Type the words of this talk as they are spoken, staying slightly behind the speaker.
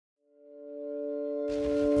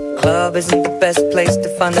Club isn't the best place to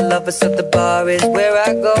find the lovers, so the bar is where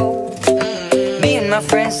I go. Me and my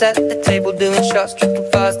friends at the table doing shots, tripping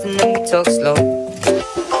fast, and then we talk slow.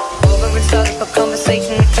 Over and start up a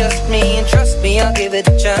conversation with just me, and trust me, I'll give it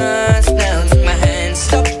a chance. Now take my hand,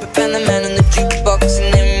 stop it, and the man on the jukebox,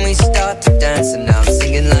 and then we start to dance. And now I'm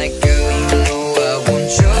singing like, girl, you know I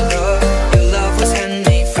want your love. Your love was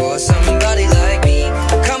handmade for somebody like me.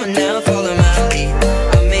 Come on now, follow my lead.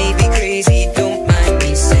 I may be crazy, don't mind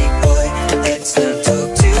me. Say, boy, let's not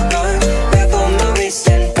talk too much. Grab on my wrist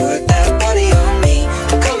and put that body on me.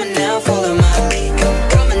 Come on now, follow my lead.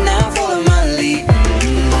 Come on now, follow my lead.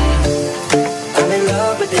 I'm in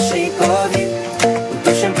love with the shape of you. We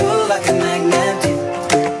push and pull like a magnet do.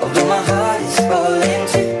 Although my heart is falling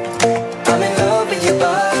too. I'm in love with your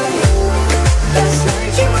body. Last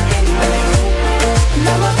night you were in my room.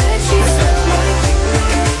 Now my bed sheets smell like you.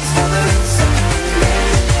 Strawberry something.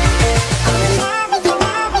 I'm in love with your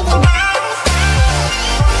body.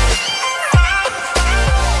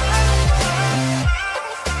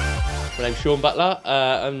 My name's Sean Butler,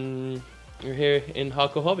 and we're here in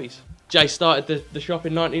Hardcore Hobbies. Jay started the shop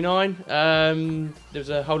in '99. There was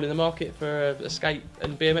a hole in the market for a skate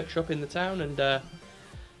and BMX shop in the town, and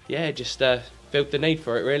yeah, just felt the need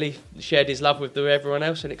for it really. Shared his love with everyone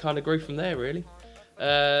else, and it kind of grew from there really.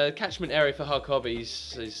 Catchment area for Hardcore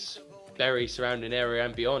Hobbies is Bury, surrounding area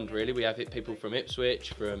and beyond really. We have people from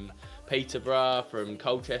Ipswich, from Peterborough, from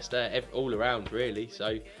Colchester, all around really.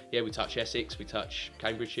 So yeah, we touch Essex, we touch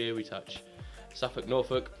Cambridgeshire, we touch Suffolk,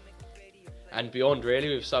 Norfolk, and beyond really.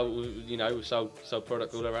 We've sold, we've sold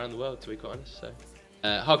product all around the world, to be quite honest. So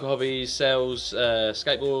Hardcore Hobbies sells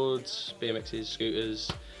skateboards, BMXs,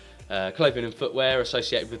 scooters, clothing and footwear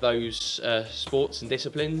associated with those sports and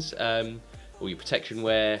disciplines, all your protection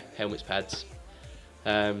wear, helmets, pads,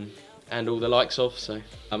 and all the likes of. So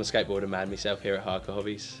I'm a skateboarder man myself here at Hardcore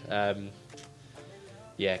Hobbies.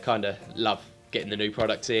 Yeah, kind of love getting the new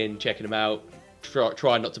products in, checking them out,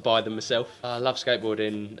 try not to buy them myself. I love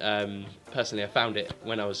skateboarding. Personally, I found it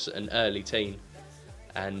when I was an early teen,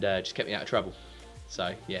 and just kept me out of trouble.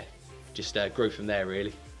 So yeah, just grew from there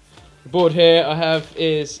really. The board here I have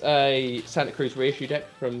is a Santa Cruz reissue deck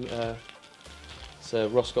from it's a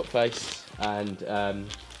Roscott face, and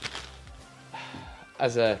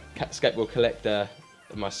as a skateboard collector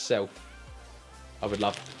myself, I would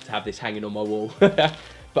love to have this hanging on my wall, but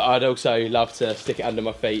I'd also love to stick it under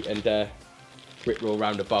my feet and rip roll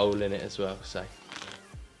around a bowl in it as well. So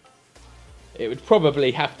it would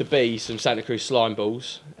probably have to be some Santa Cruz slime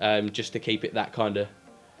balls, just to keep it that kind of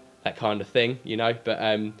thing, you know. But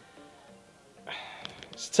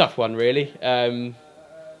it's a tough one really.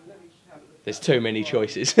 There's too many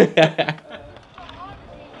choices.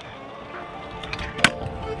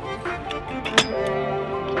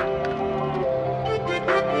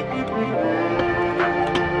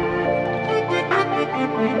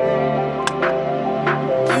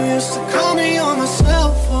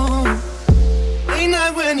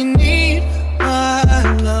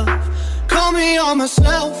 My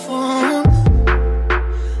cell phone,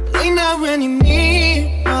 late night when you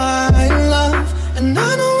need my love, and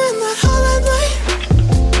I know in that holiday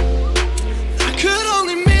that could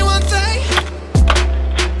only mean one thing,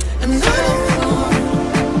 and I don't know.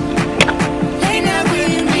 Late night when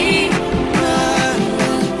you need my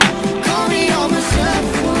love, call me on my cell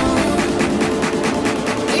phone.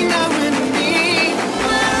 Late night when you need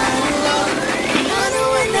my love, and I know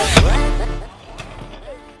in that.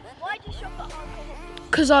 Why'd you shop at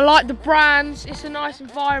Hardcore? Because I like the brands, it's a nice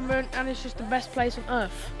environment, and it's just the best place on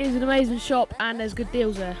earth. It's an amazing shop and there's good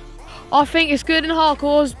deals there. I think it's good in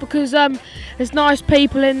Hardcores because there's nice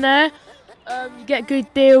people in there. You get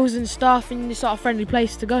good deals and stuff, and it's like a friendly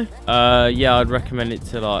place to go. Yeah, I'd recommend it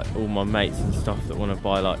to like all my mates and stuff that want to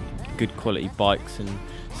buy like good quality bikes and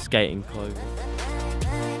skating clothes.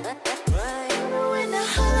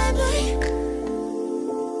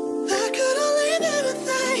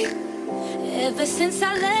 Ever since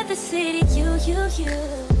I left the city, you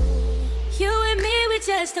and me, we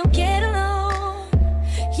just don't get along.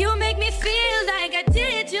 You make me feel like I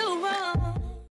did you wrong.